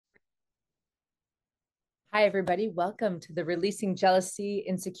Hi, everybody. Welcome to the Releasing Jealousy,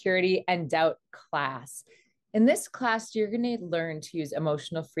 Insecurity, and Doubt class. In this class, you're going to learn to use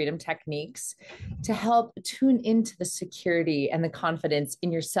emotional freedom techniques to help tune into the security and the confidence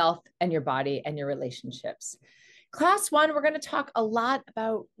in yourself and your body and your relationships. Class one, we're going to talk a lot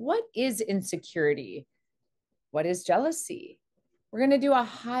about what is insecurity, what is jealousy. We're going to do a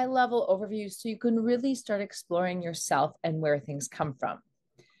high level overview so you can really start exploring yourself and where things come from.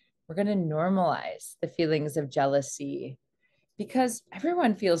 We're going to normalize the feelings of jealousy because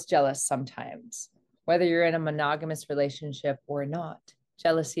everyone feels jealous sometimes, whether you're in a monogamous relationship or not.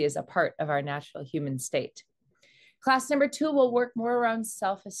 Jealousy is a part of our natural human state. Class number two will work more around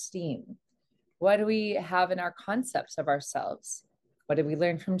self esteem. What do we have in our concepts of ourselves? What did we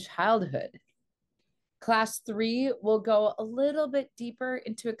learn from childhood? Class three will go a little bit deeper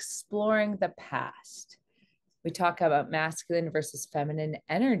into exploring the past. We talk about masculine versus feminine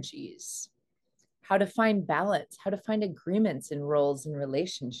energies, how to find balance, how to find agreements in roles and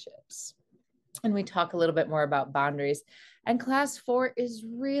relationships. And we talk a little bit more about boundaries. And class four is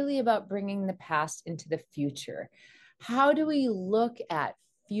really about bringing the past into the future. How do we look at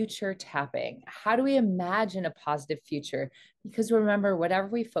future tapping? How do we imagine a positive future? Because remember, whatever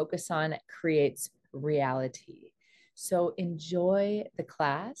we focus on creates reality. So enjoy the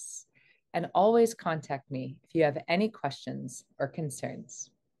class and always contact me if you have any questions or concerns.